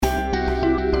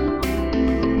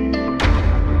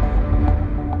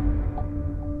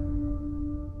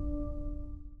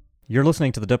You're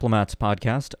listening to the Diplomats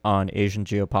podcast on Asian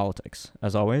geopolitics.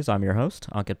 As always, I'm your host,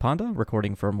 Ankit Panda,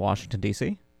 recording from Washington,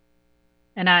 D.C.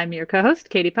 And I'm your co-host,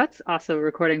 Katie Putz, also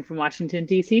recording from Washington,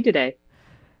 D.C. today.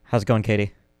 How's it going,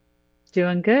 Katie?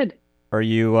 Doing good. Are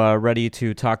you ready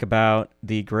to talk about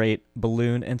the great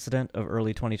balloon incident of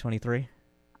early 2023?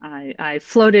 I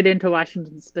floated into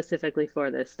Washington specifically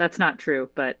for this. That's not true,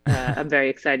 but I'm very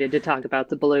excited to talk about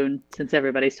the balloon since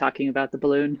everybody's talking about the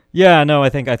balloon. Yeah, no, I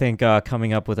think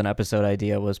coming up with an episode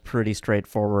idea was pretty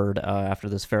straightforward after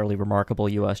this fairly remarkable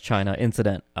U.S.-China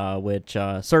incident, which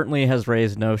certainly has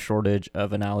raised no shortage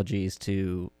of analogies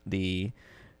to the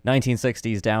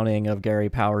 1960s downing of Gary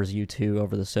Powers' U-2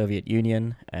 over the Soviet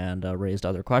Union, and raised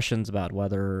other questions about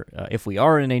whether, if we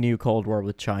are in a new Cold War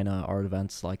with China, are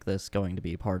events like this going to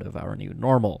be part of our new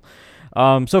normal?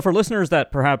 So for listeners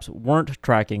that perhaps weren't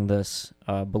tracking this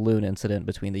balloon incident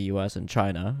between the U.S. and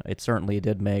China, it certainly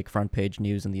did make front page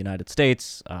news in the United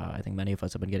States. I think many of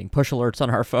us have been getting push alerts on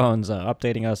our phones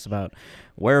updating us about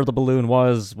where the balloon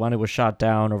was when it was shot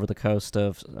down over the coast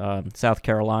of South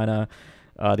Carolina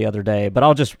the other day. But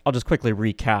I'll just quickly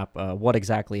recap what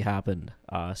exactly happened.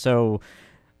 So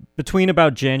between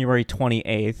about January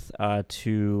 28th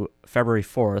to February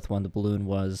 4th, when the balloon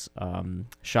was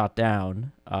shot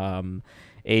down,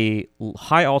 a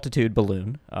high altitude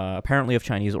balloon, apparently of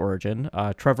Chinese origin,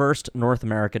 traversed North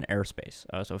American airspace.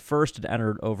 So first it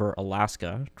entered over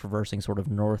Alaska, traversing sort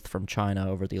of north from China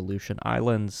over the Aleutian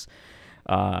Islands,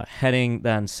 heading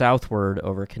then southward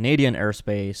over Canadian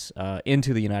airspace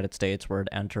into the United States, where it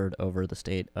entered over the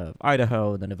state of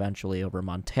Idaho, and then eventually over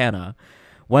Montana.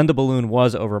 When the balloon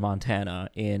was over Montana,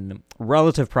 in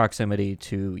relative proximity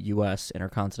to U.S.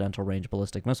 intercontinental range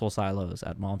ballistic missile silos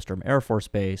at Malmstrom Air Force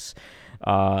Base,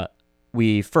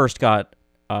 we first got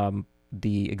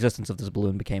the existence of this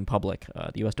balloon became public.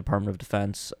 The U.S. Department of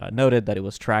Defense noted that it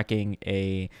was tracking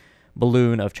a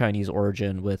balloon of Chinese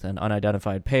origin with an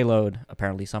unidentified payload,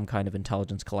 apparently some kind of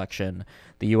intelligence collection.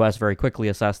 The U.S. very quickly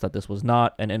assessed that this was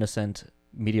not an innocent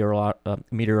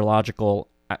meteorological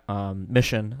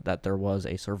mission, that there was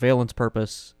a surveillance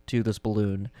purpose to this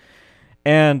balloon.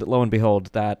 And lo and behold,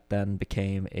 that then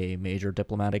became a major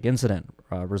diplomatic incident,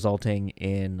 resulting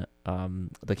in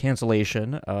the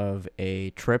cancellation of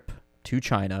a trip to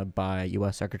China by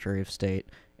U.S. Secretary of State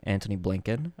Antony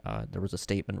Blinken. There was a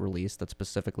statement released that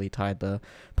specifically tied the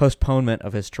postponement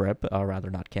of his trip, rather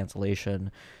not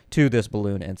cancellation, to this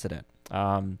balloon incident.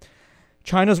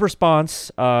 China's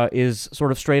response is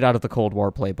sort of straight out of the Cold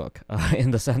War playbook, in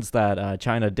the sense that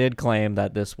China did claim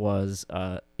that this was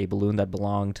a balloon that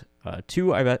belonged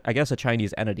to, I guess, a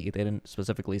Chinese entity. They didn't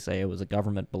specifically say it was a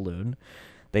government balloon.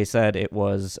 They said it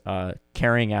was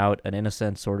carrying out an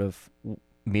innocent sort of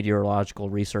meteorological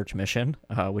research mission,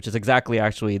 which is exactly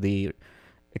actually the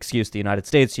excuse the United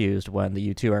States used when the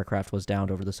U-2 aircraft was downed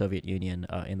over the Soviet Union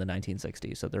in the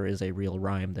 1960s. So there is a real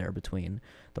rhyme there between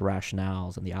the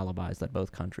rationales and the alibis that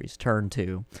both countries turned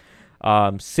to.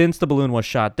 Since the balloon was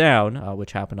shot down,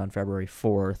 which happened on February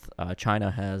 4th, China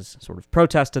has sort of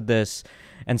protested this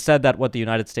and said that what the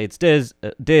United States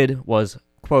did was,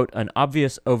 quote, an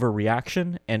obvious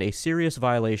overreaction and a serious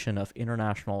violation of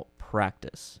international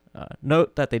practice.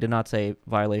 Note that they did not say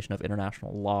violation of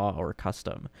international law or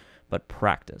custom, but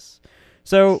practice.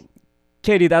 So,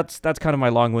 Katie, that's kind of my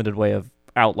long-winded way of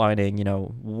outlining,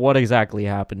 what exactly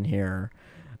happened here.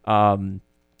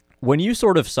 When you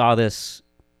sort of saw this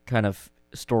kind of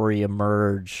story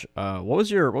emerge, what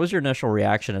was your initial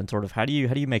reaction, and sort of how do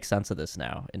you make sense of this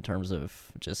now in terms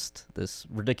of just this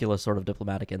ridiculous sort of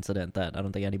diplomatic incident that I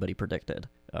don't think anybody predicted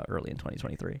early in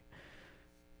 2023?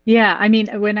 Yeah, I mean,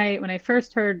 when I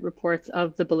first heard reports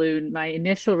of the balloon, my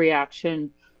initial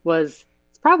reaction was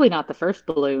it's probably not the first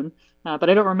balloon, but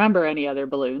I don't remember any other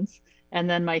balloons. And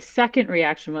then my second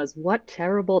reaction was, what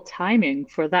terrible timing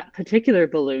for that particular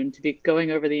balloon to be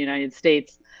going over the United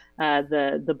States.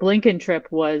 The Blinken trip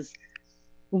was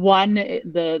one,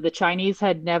 the Chinese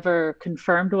had never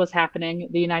confirmed what was happening.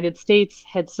 The United States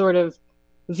had sort of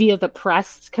via the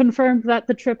press confirmed that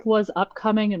the trip was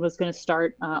upcoming and was going to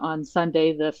start on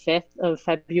Sunday, the 5th of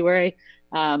February,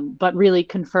 but really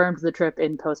confirmed the trip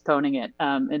in postponing it.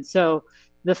 And so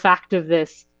the fact of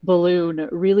this balloon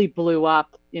really blew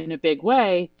up in a big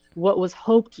way what was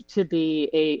hoped to be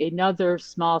another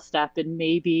small step in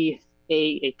maybe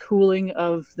a cooling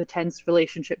of the tense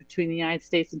relationship between the United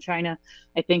States and China.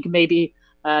 I think maybe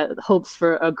hopes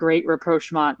for a great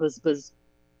rapprochement was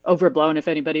overblown if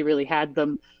anybody really had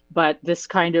them. But this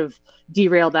kind of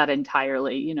derailed that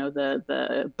entirely.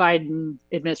 The Biden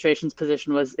administration's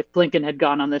position was if Blinken had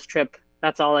gone on this trip,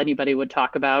 that's all anybody would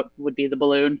talk about would be the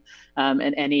balloon,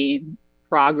 and any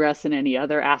progress in any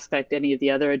other aspect, any of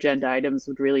the other agenda items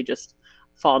would really just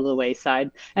fall to the wayside.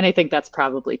 And I think that's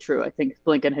probably true. I think if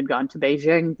Blinken had gone to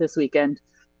Beijing this weekend,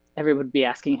 everyone would be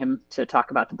asking him to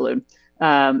talk about the balloon.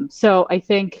 So I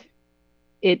think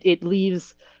it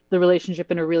leaves the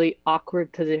relationship in a really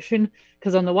awkward position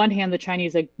because on the one hand, the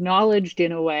Chinese acknowledged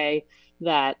in a way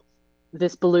that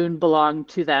this balloon belonged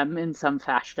to them in some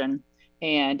fashion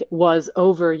and was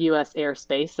over U.S.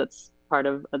 airspace. That's part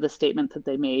of the statement that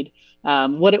they made.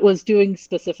 What it was doing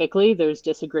specifically, there's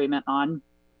disagreement on.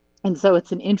 And so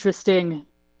it's an interesting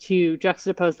to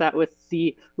juxtapose that with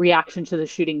the reaction to the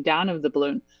shooting down of the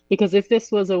balloon. Because if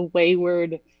this was a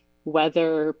wayward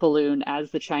weather balloon,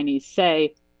 as the Chinese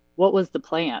say, what was the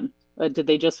plan? Did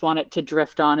they just want it to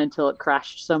drift on until it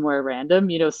crashed somewhere random?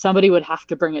 Somebody would have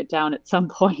to bring it down at some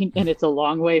point, and it's a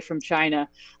long way from China.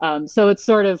 So it's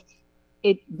sort of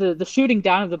the shooting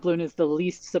down of the balloon is the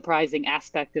least surprising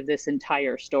aspect of this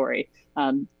entire story.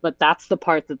 But that's the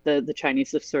part that the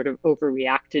Chinese have sort of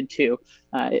overreacted to.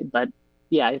 But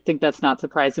yeah, I think that's not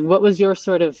surprising. What was your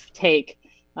sort of take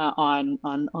on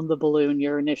the balloon?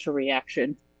 Your initial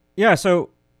reaction? Yeah,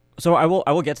 so I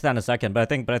will get to that in a second, but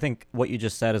I think what you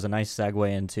just said is a nice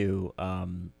segue into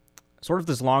sort of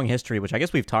this long history, which I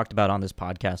guess we've talked about on this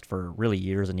podcast for really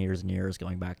years and years and years,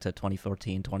 going back to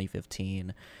 2014,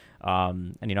 2015.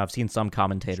 And I've seen some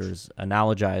commentators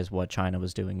analogize what China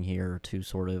was doing here to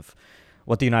sort of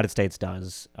what the United States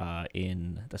does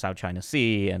in the South China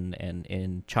Sea and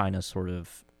in China's sort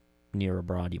of near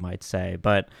abroad, you might say.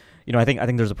 But I think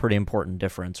there's a pretty important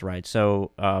difference, right?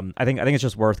 So I think it's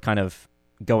just worth kind of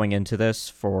going into this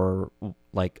for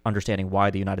like understanding why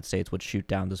the United States would shoot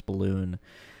down this balloon.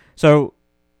 So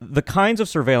the kinds of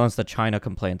surveillance that China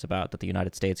complains about that the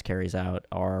United States carries out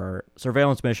are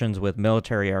surveillance missions with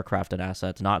military aircraft and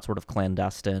assets, not sort of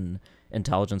clandestine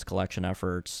intelligence collection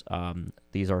efforts.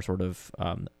 These are sort of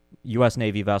U.S.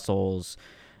 Navy vessels,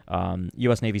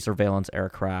 U.S. Navy surveillance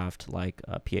aircraft like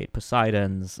P-8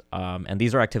 Poseidons, and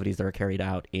these are activities that are carried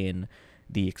out in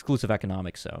the exclusive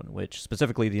economic zone, which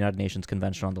specifically the United Nations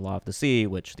Convention on the Law of the Sea,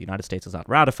 which the United States has not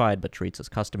ratified but treats as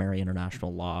customary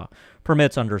international law,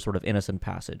 permits under sort of innocent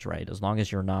passage, right? As long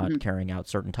as you're not carrying out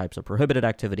certain types of prohibited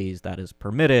activities, that is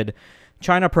permitted.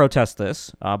 China protests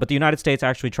this, but the United States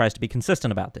actually tries to be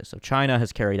consistent about this. So China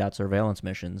has carried out surveillance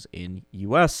missions in the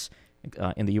U.S.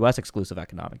 exclusive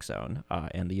economic zone,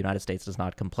 and the United States does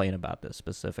not complain about this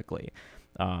specifically.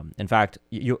 In fact,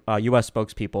 U.S.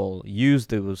 spokespeople use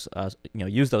those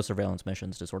surveillance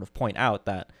missions to sort of point out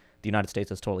that the United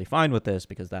States is totally fine with this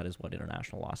because that is what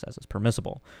international law says is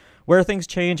permissible. Where things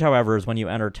change, however, is when you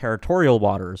enter territorial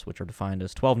waters, which are defined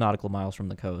as 12 nautical miles from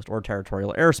the coast, or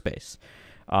territorial airspace.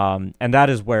 And that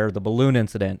is where the balloon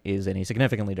incident is in a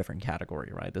significantly different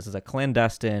category, right? This is a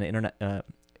clandestine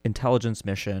intelligence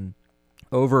mission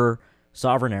over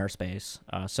sovereign airspace,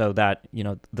 so that,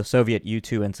 the Soviet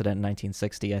U-2 incident in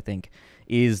 1960, I think,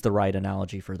 is the right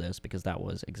analogy for this, because that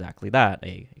was exactly that,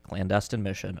 a clandestine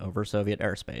mission over Soviet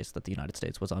airspace that the United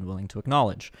States was unwilling to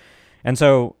acknowledge. And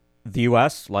so the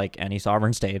U.S., like any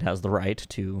sovereign state, has the right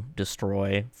to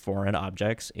destroy foreign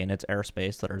objects in its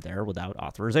airspace that are there without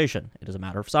authorization. It is a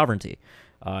matter of sovereignty.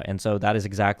 And so that is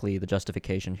exactly the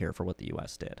justification here for what the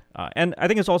U.S. did. And I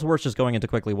think it's also worth just going into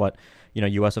quickly what,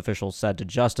 U.S. officials said to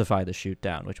justify the shoot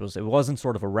down, which was it wasn't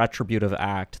sort of a retributive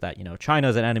act that,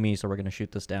 China's an enemy, so we're going to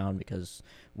shoot this down because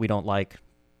we don't like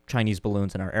Chinese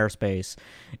balloons in our airspace.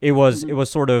 It was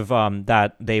sort of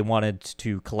that they wanted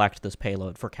to collect this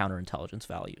payload for counterintelligence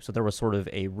value. So there was sort of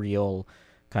a real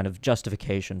kind of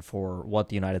justification for what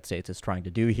the United States is trying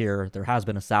to do here. There has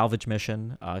been a salvage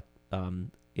mission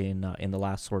in the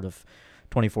last sort of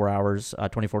 24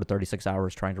 to 36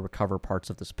 hours, trying to recover parts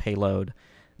of this payload.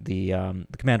 The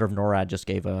commander of NORAD just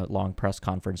gave a long press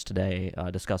conference today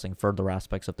discussing further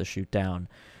aspects of the shoot down.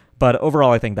 But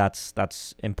overall, I think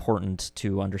that's important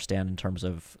to understand in terms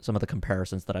of some of the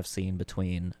comparisons that I've seen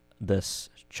between this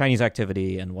Chinese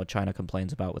activity and what China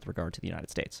complains about with regard to the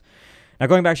United States. Now,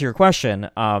 going back to your question,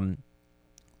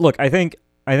 look, I think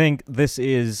this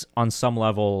is on some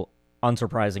level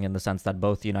unsurprising in the sense that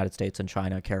both the United States and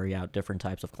China carry out different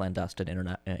types of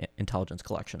clandestine intelligence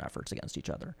collection efforts against each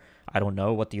other. I don't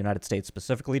know what the United States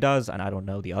specifically does, and I don't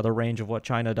know the other range of what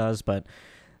China does, but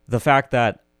the fact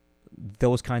that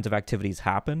those kinds of activities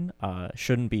happen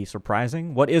shouldn't be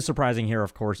surprising. What is surprising here,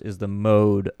 of course, is the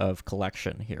mode of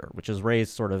collection here, which has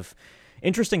raised sort of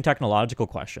interesting technological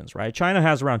questions, right? China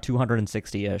has around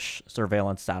 260-ish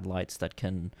surveillance satellites that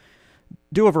can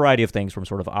do a variety of things from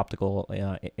sort of optical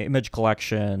image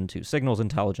collection to signals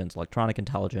intelligence, electronic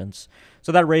intelligence.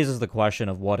 So that raises the question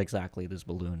of what exactly this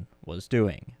balloon was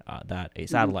doing that a Hmm.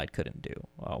 satellite couldn't do.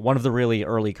 One of the really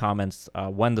early comments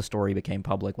when the story became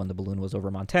public, when the balloon was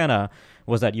over Montana,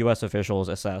 was that U.S. officials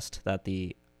assessed that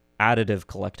the additive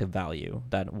collective value,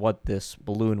 that what this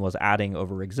balloon was adding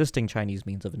over existing Chinese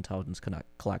means of intelligence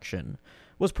collection,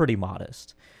 was pretty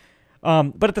modest.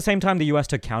 But at the same time, the U.S.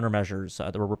 took countermeasures.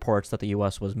 There were reports that the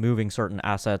U.S. was moving certain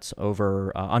assets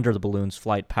over under the balloon's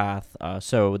flight path.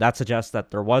 So that suggests that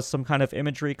there was some kind of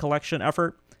imagery collection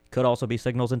effort. Could also be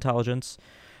signals intelligence.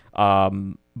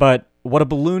 But what a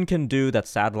balloon can do that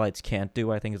satellites can't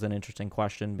do, I think, is an interesting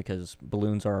question because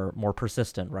balloons are more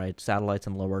persistent, right? Satellites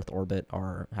in low Earth orbit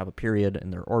have a period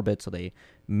in their orbit, so they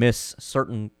miss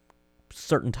certain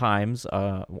times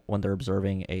when they're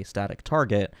observing a static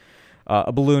target.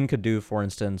 A balloon could do, for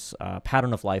instance,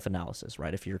 pattern of life analysis,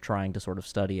 right? If you're trying to sort of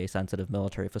study a sensitive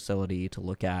military facility to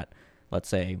look at, let's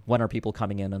say, when are people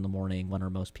coming in the morning, when are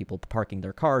most people parking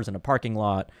their cars in a parking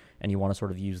lot, and you want to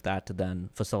sort of use that to then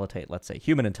facilitate, let's say,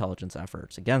 human intelligence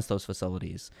efforts against those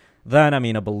facilities, then, I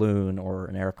mean, a balloon or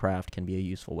an aircraft can be a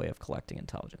useful way of collecting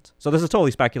intelligence. So this is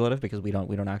totally speculative because we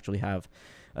don't actually have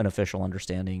an official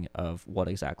understanding of what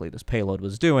exactly this payload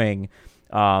was doing.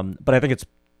 But I think it's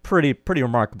pretty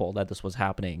remarkable that this was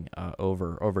happening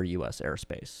over U.S.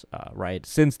 airspace, right?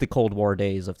 Since the Cold War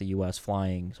days of the U.S.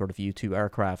 flying sort of U-2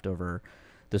 aircraft over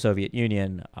the Soviet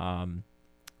Union,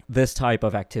 this type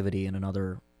of activity in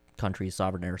another country's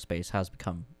sovereign airspace has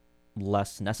become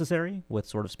less necessary with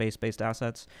sort of space-based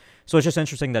assets. So it's just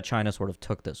interesting that China sort of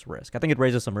took this risk. I think it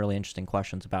raises some really interesting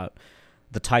questions about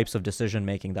the types of decision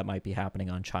making that might be happening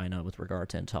on China with regard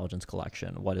to intelligence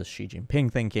collection. What is Xi Jinping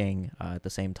thinking at the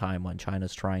same time when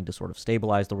China's trying to sort of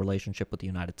stabilize the relationship with the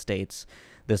United States?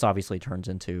 This obviously turns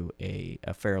into a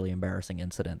fairly embarrassing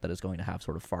incident that is going to have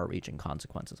sort of far-reaching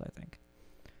consequences, I think.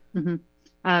 Hmm.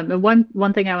 And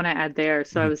one thing I want to add there.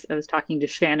 So Mm-hmm. I was talking to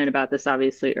Shannon about this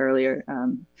obviously earlier.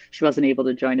 She wasn't able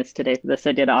to join us today for this.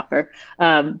 I did offer,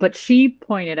 but she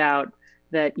pointed out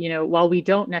that while we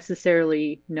don't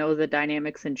necessarily know the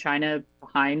dynamics in China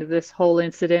behind this whole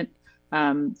incident,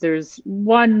 there's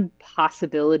one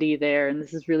possibility there, and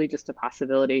this is really just a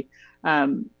possibility.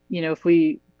 If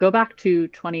we go back to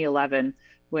 2011,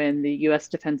 when the U.S.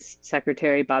 Defense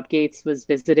Secretary Bob Gates was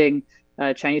visiting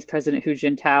Chinese President Hu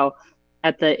Jintao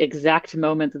at the exact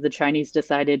moment that the Chinese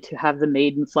decided to have the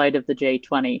maiden flight of the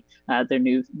J-20, their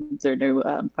new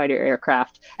fighter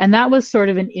aircraft. And that was sort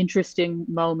of an interesting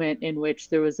moment in which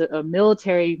there was a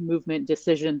military movement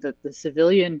decision that the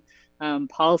civilian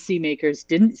policymakers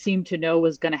didn't seem to know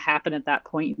was going to happen at that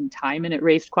point in time. And it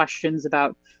raised questions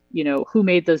about, who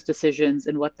made those decisions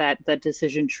and what that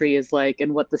decision tree is like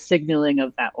and what the signaling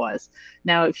of that was.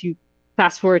 Now, if you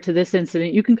fast forward to this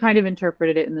incident, you can kind of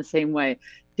interpret it in the same way.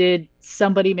 Did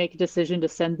somebody make a decision to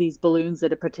send these balloons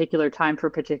at a particular time for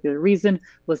a particular reason?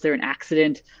 Was there an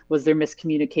accident? Was there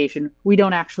miscommunication? We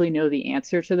don't actually know the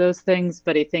answer to those things,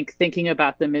 but I think thinking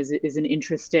about them is an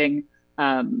interesting,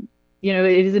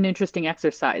 it is an interesting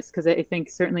exercise because I think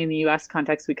certainly in the US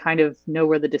context, we kind of know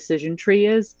where the decision tree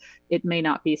is. It may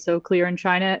not be so clear in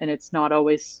China, and it's not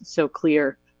always so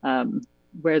clear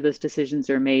where those decisions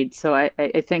are made. So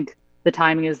I think the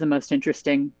timing is the most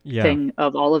interesting Yeah. thing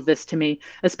of all of this to me,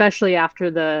 especially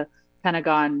after the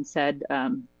Pentagon said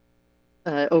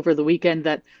over the weekend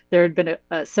that there had been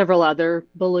several other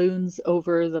balloons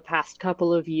over the past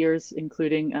couple of years,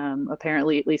 including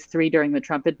apparently at least three during the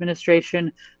Trump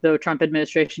administration, though Trump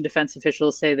administration defense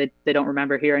officials say that they don't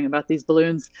remember hearing about these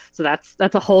balloons. So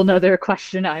that's a whole nother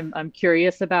question I'm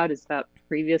curious about, is about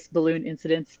previous balloon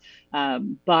incidents.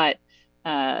 But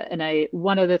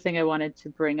one other thing I wanted to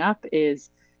bring up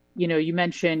is, you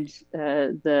mentioned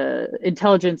the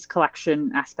intelligence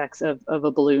collection aspects of a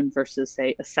balloon versus,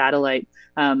 say, a satellite.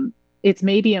 It's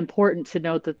maybe important to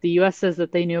note that the U.S. says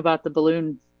that they knew about the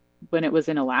balloon when it was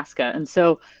in Alaska. And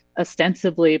so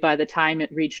ostensibly, by the time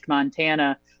it reached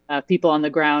Montana, people on the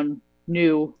ground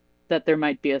knew that there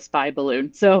might be a spy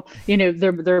balloon. So,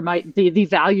 there might the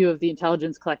value of the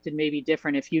intelligence collected may be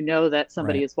different if you know that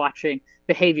somebody Right. is watching.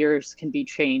 Behaviors can be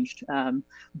changed,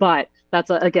 but that's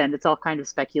again, it's all kind of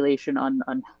speculation on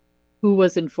who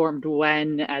was informed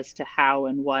when as to how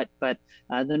and what. But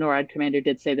the NORAD commander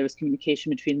did say there was communication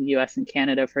between the U.S. and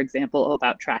Canada, for example,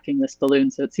 about tracking this balloon.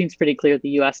 So it seems pretty clear the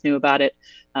U.S. knew about it.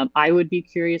 I would be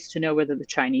curious to know whether the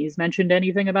Chinese mentioned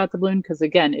anything about the balloon, because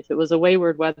again, if it was a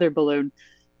wayward weather balloon,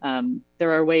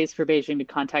 there are ways for Beijing to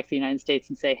contact the United States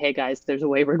and say, hey guys, there's a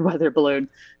wayward weather balloon.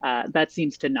 That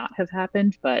seems to not have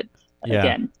happened. But Yeah.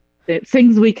 again,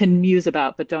 things we can muse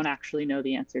about, but don't actually know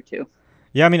the answer to.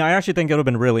 Yeah, I mean, I actually think it would have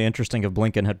been really interesting if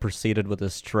Blinken had proceeded with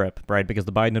this trip, right? Because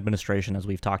the Biden administration, as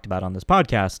we've talked about on this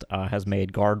podcast, has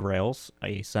made guardrails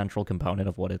a central component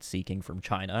of what it's seeking from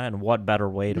China. And what better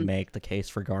way to Mhm. make the case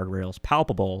for guardrails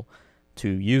palpable to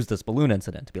use this balloon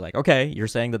incident to be like, okay, you're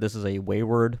saying that this is a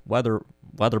wayward weather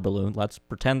balloon. Let's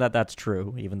pretend that that's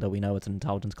true, even though we know it's an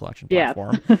intelligence collection Yeah.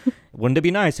 platform. Wouldn't it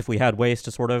be nice if we had ways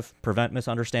to sort of prevent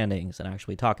misunderstandings and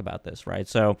actually talk about this, right?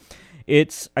 So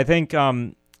I think,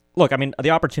 look, I mean,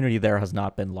 the opportunity there has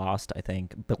not been lost. I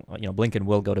think, Blinken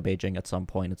will go to Beijing at some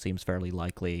point. It seems fairly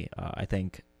likely. I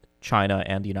think China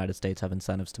and the United States have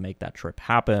incentives to make that trip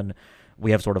happen.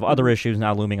 We have sort of other Mhm. issues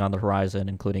now looming on the horizon,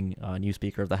 including new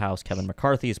Speaker of the House Kevin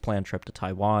McCarthy's planned trip to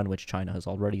Taiwan, which China has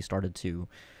already started to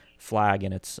flag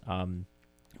in its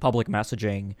public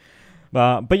messaging.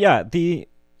 But yeah,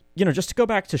 just to go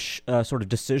back to sort of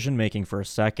decision making for a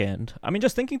second, I mean,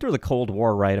 just thinking through the Cold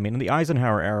War, right? I mean, in the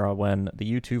Eisenhower era, when the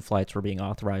U-2 flights were being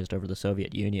authorized over the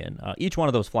Soviet Union, each one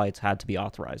of those flights had to be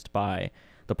authorized by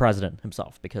the president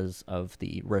himself because of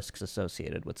the risks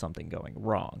associated with something going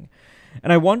wrong.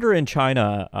 And I wonder in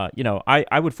China,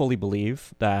 I would fully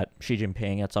believe that Xi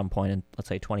Jinping at some point in, let's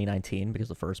say, 2019, because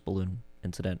the first balloon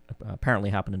incident apparently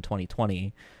happened in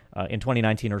 2020, in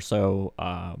 2019 or so,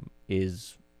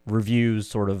 is reviews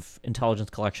sort of intelligence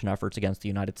collection efforts against the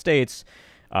United States.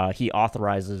 He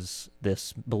authorizes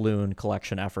this balloon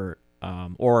collection effort,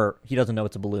 or he doesn't know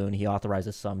it's a balloon. He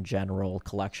authorizes some general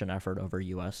collection effort over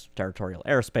U.S. territorial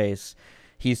airspace.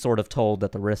 He's sort of told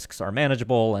that the risks are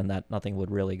manageable and that nothing would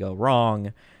really go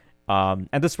wrong. And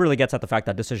this really gets at the fact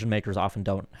that decision makers often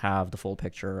don't have the full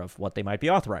picture of what they might be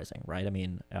authorizing, right? I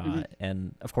mean, Mhm.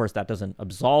 and of course that doesn't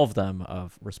absolve them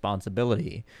of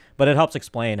responsibility, but it helps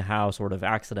explain how sort of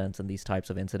accidents and these types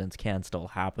of incidents can still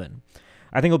happen.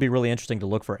 I think it'll be really interesting to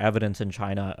look for evidence in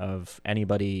China of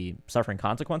anybody suffering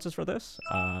consequences for this.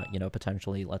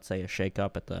 Potentially, let's say, a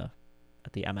shakeup at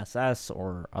the MSS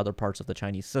or other parts of the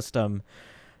Chinese system.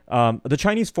 The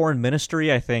Chinese Foreign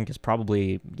Ministry, I think, is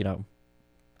probably,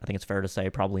 I think it's fair to say,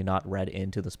 probably not read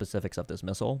into the specifics of this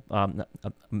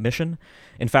mission.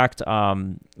 In fact,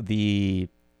 the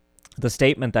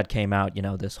statement that came out,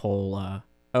 this whole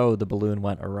the balloon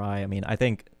went awry. I mean, I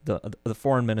think the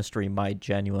foreign ministry might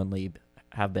genuinely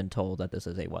have been told that this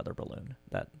is a weather balloon.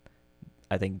 That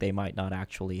I think they might not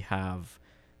actually have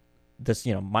this,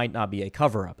 might not be a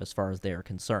cover up as far as they are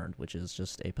concerned, which is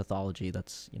just a pathology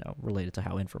that's related to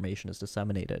how information is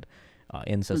disseminated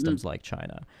in systems Mhm. like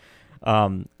China.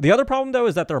 The other problem, though,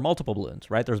 is that there are multiple balloons,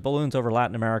 right? There's balloons over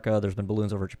Latin America. There's been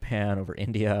balloons over Japan, over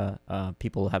India.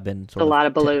 People have been A sort of lot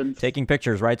of balloons. taking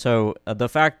pictures, right? So the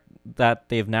fact that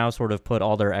they've now sort of put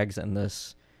all their eggs in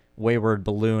this wayward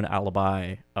balloon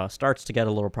alibi starts to get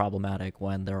a little problematic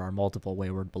when there are multiple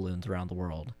wayward balloons around the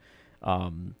world.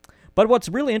 But what's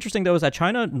really interesting, though, is that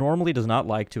China normally does not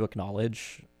like to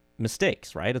acknowledge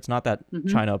mistakes, right? It's not that Mhm.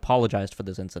 China apologized for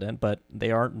this incident, but they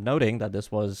are noting that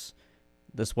this was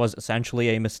essentially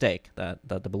a mistake, that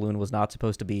the balloon was not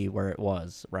supposed to be where it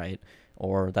was, right?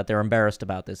 Or that they're embarrassed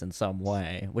about this in some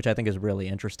way, which I think is really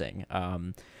interesting.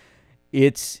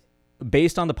 It's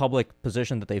based on the public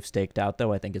position that they've staked out,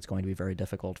 though. I think it's going to be very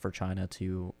difficult for China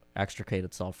to extricate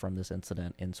itself from this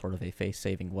incident in sort of a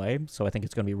face-saving way. So I think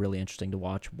it's going to be really interesting to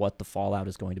watch what the fallout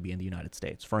is going to be in the United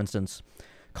States. For instance,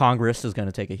 Congress is going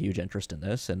to take a huge interest in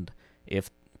this, and if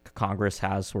Congress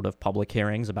has sort of public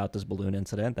hearings about this balloon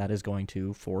incident, that is going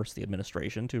to force the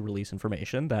administration to release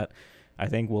information that I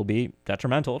think will be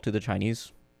detrimental to the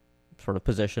Chinese sort of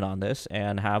position on this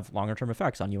and have longer term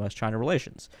effects on U.S.-China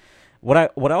relations.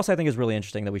 What else I think is really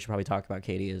interesting that we should probably talk about,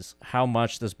 Katie, is how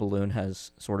much this balloon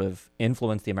has sort of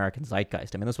influenced the American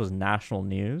zeitgeist. I mean, this was national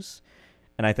news.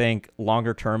 And I think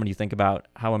longer term, when you think about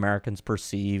how Americans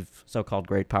perceive so-called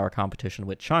great power competition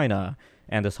with China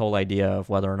and this whole idea of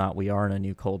whether or not we are in a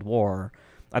new Cold War,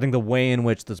 I think the way in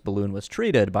which this balloon was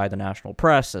treated by the national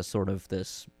press as sort of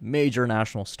this major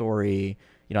national story,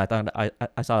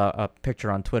 I saw a picture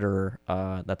on Twitter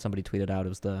that somebody tweeted out. It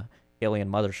was the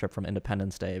alien mothership from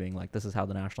Independence Day being like, this is how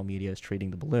the national media is treating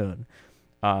the balloon.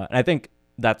 And I think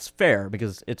that's fair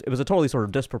because it was a totally sort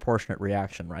of disproportionate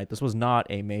reaction, right? This was not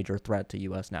a major threat to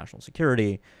U.S. national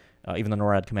security. Even the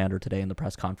NORAD commander today in the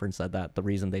press conference said that the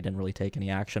reason they didn't really take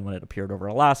any action when it appeared over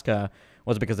Alaska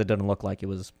was because it didn't look like it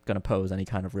was going to pose any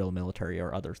kind of real military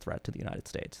or other threat to the United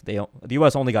States. The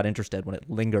U.S. only got interested when it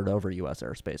lingered over U.S.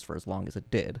 airspace for as long as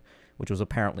it did, which was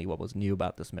apparently what was new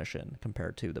about this mission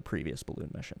compared to the previous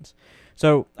balloon missions.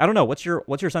 So I don't know. What's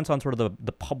your sense on sort of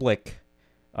the public,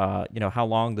 how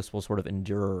long this will sort of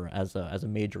endure as a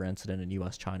major incident in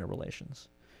U.S.-China relations?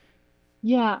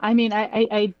 Yeah, I mean,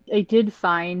 I did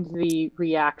find the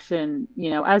reaction,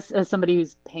 as somebody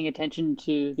who's paying attention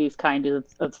to these kind of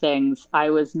things, I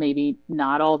was maybe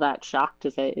not all that shocked,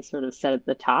 as I sort of said at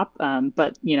the top.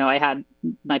 But I had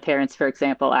my parents, for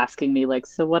example, asking me like,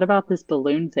 "So what about this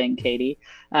balloon thing, Katie?"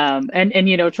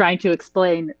 And trying to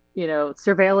explain,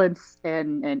 surveillance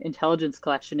and intelligence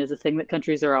collection is a thing that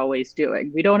countries are always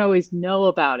doing. We don't always know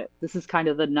about it. This is kind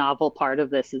of the novel part of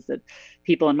this, is that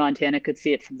people in Montana could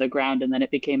see it from the ground, and then it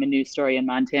became a news story in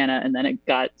Montana, and then it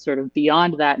got sort of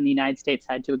beyond that, and the United States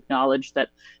had to acknowledge that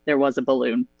there was a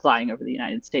balloon flying over the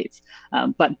United States.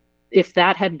 But if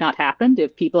that had not happened,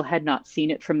 if people had not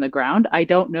seen it from the ground, I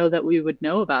don't know that we would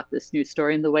know about this news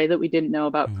story in the way that we didn't know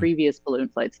about Hmm. previous balloon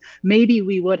flights. Maybe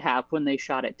we would have when they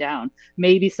shot it down.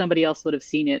 Maybe somebody else would have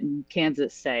seen it in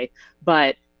Kansas, say,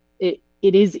 but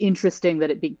it is interesting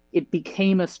that it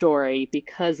became a story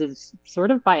because of sort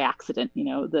of by accident.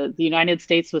 The United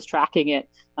States was tracking it,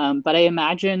 but I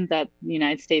imagine that the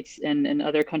United States and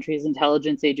other countries'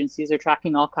 intelligence agencies are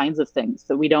tracking all kinds of things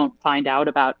that we don't find out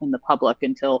about in the public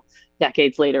until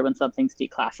decades later when something's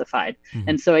declassified. Hmm.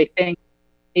 And so I think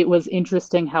it was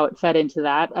interesting how it fed into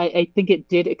that. I think it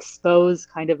did expose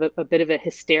kind of a bit of a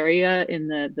hysteria in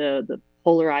the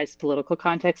polarized political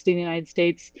context in the United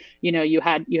States. You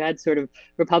had sort of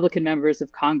Republican members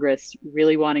of Congress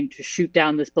really wanting to shoot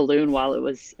down this balloon while it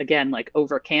was, again, like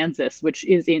over Kansas, which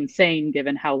is insane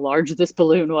given how large this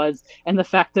balloon was and the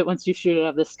fact that once you shoot it out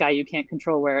of the sky, you can't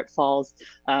control where it falls.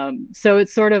 So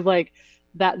it's sort of like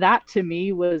that to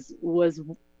me was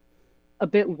a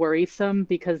bit worrisome,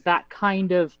 because that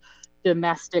kind of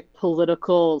domestic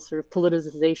political sort of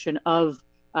politicization of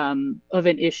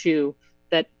an issue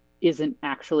that isn't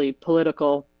actually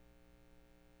political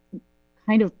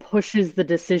kind of pushes the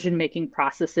decision making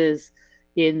processes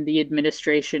in the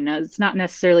administration. Now, it's not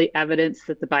necessarily evidence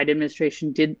that the Biden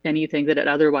administration did anything that it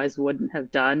otherwise wouldn't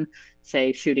have done,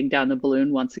 say shooting down the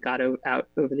balloon once it got out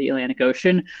over the Atlantic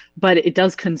Ocean. But it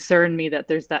does concern me that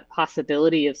there's that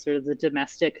possibility of sort of the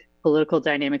domestic political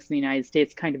dynamics in the United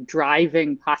States kind of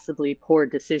driving possibly poor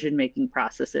decision making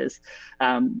processes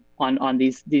on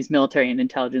these military and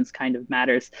intelligence kind of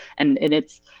matters. And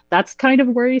that's kind of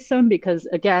worrisome because,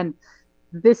 again,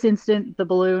 this instant, the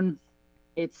balloon,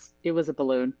 it was a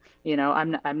balloon.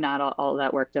 I'm not all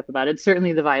that worked up about it.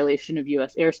 Certainly, the violation of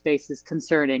U.S. airspace is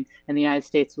concerning, and the United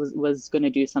States was going to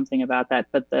do something about that.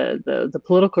 But the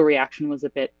political reaction was a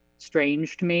bit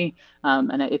strange to me,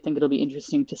 and I think it'll be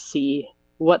interesting to see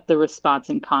what the response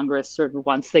in Congress, sort of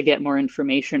once they get more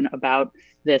information about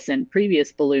this and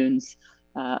previous balloons,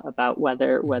 about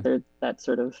whether that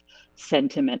sort of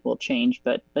sentiment will change.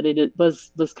 But it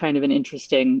was kind of an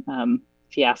interesting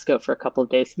fiasco for a couple of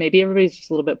days. Maybe everybody's just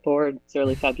a little bit bored. It's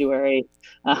early February.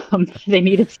 They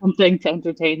needed something to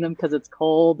entertain them because it's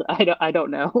cold. I don't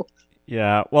know.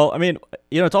 Yeah, well, I mean,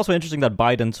 it's also interesting that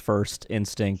Biden's first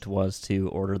instinct was to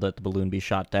order that the balloon be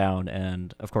shot down,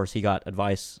 and of course, he got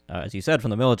advice, as you said,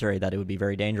 from the military that it would be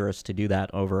very dangerous to do that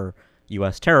over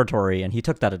U.S. territory, and he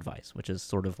took that advice, which is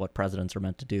sort of what presidents are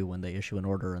meant to do when they issue an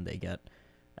order and they get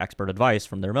expert advice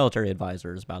from their military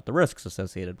advisors about the risks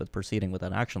associated with proceeding with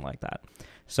an action like that.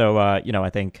 So, I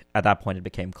think at that point it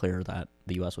became clear that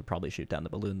the U.S. would probably shoot down the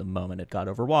balloon the moment it got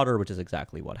over water, which is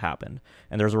exactly what happened.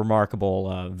 And there's a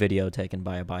remarkable video taken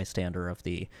by a bystander of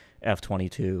the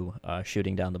F-22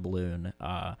 shooting down the balloon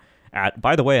at,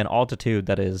 by the way, an altitude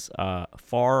that is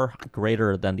far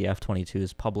greater than the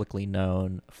F-22's publicly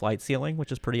known flight ceiling,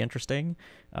 which is pretty interesting.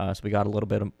 So we got a little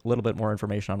bit more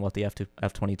information on what the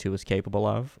F-22 is capable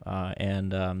of,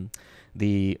 and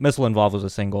the missile involved was a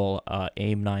single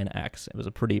AIM-9X. It was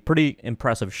a pretty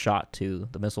impressive shot to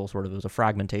the missile. Sort of, it was a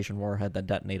fragmentation warhead that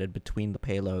detonated between the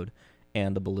payload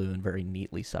and the balloon, very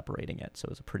neatly separating it. So it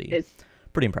was a pretty Is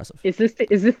pretty impressive. is this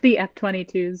the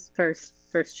F-22's first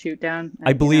shoot down?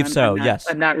 I believe I'm so. not Yes.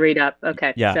 I'm not read up.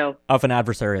 Okay, Yeah, so of an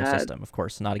adversarial uh, system, of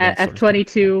course, not against sort of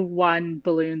F-22 1,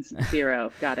 balloons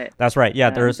 0. Got it. That's right. Yeah,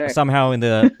 there's Very. somehow in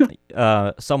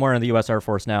the somewhere in the U.S. Air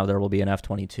Force now there will be an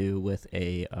F-22 with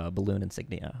a balloon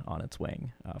insignia on its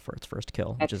wing for its first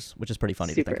kill, That's which is pretty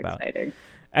funny to super think about. exciting.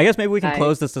 I guess maybe we can I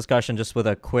close this discussion just with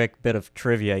a quick bit of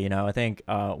trivia. I think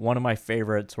one of my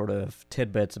favorite sort of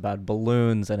tidbits about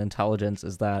balloons and intelligence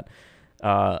is that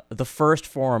the first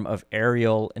form of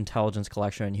aerial intelligence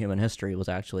collection in human history was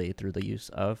actually through the use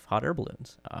of hot air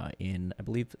balloons in, I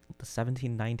believe, the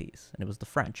 1790s, and it was the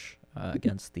French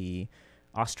against the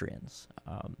Austrians.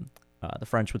 The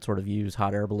French would sort of use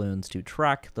hot air balloons to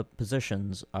track the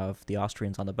positions of the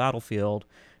Austrians on the battlefield,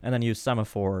 and then use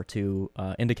semaphore to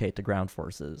indicate to ground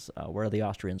forces where the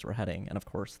Austrians were heading. And of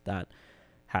course, that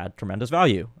had tremendous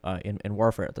value in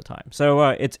warfare at the time. So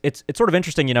it's sort of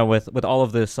interesting, with all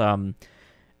of this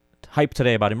hype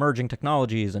today about emerging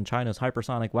technologies and China's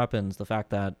hypersonic weapons, the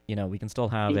fact that we can still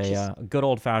have a good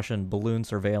old-fashioned balloon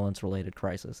surveillance-related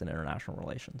crisis in international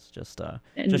relations just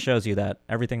shows you that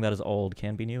everything that is old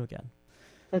can be new again.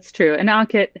 That's true. And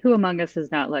Ankit, who among us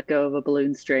has not let go of a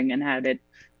balloon string and had it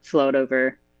float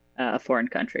over a foreign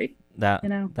country? That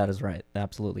is right.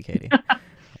 Absolutely, Katie.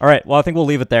 All right. Well, I think we'll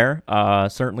leave it there.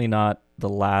 Certainly not the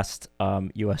last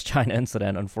U.S.-China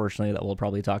incident, unfortunately, that we'll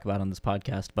probably talk about on this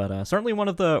podcast, but certainly one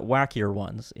of the wackier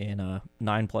ones in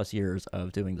 9+ years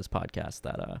of doing this podcast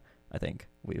that I think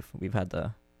we've had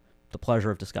the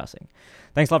pleasure of discussing.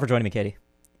 Thanks a lot for joining me, Katie.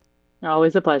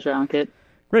 Always a pleasure, Ankit.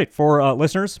 Great. For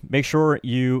listeners, make sure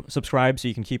you subscribe so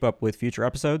you can keep up with future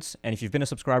episodes. And if you've been a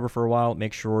subscriber for a while,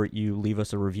 make sure you leave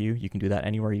us a review. You can do that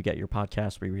anywhere you get your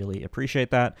podcast. We really appreciate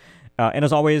that. And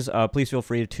as always, please feel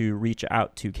free to reach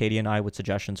out to Katie and I with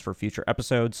suggestions for future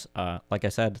episodes. Like I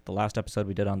said, the last episode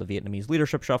we did on the Vietnamese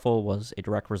leadership shuffle was a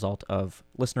direct result of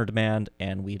listener demand,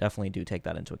 and we definitely do take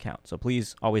that into account. So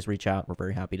please always reach out. We're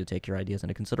very happy to take your ideas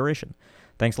into consideration.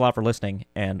 Thanks a lot for listening,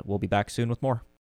 and we'll be back soon with more.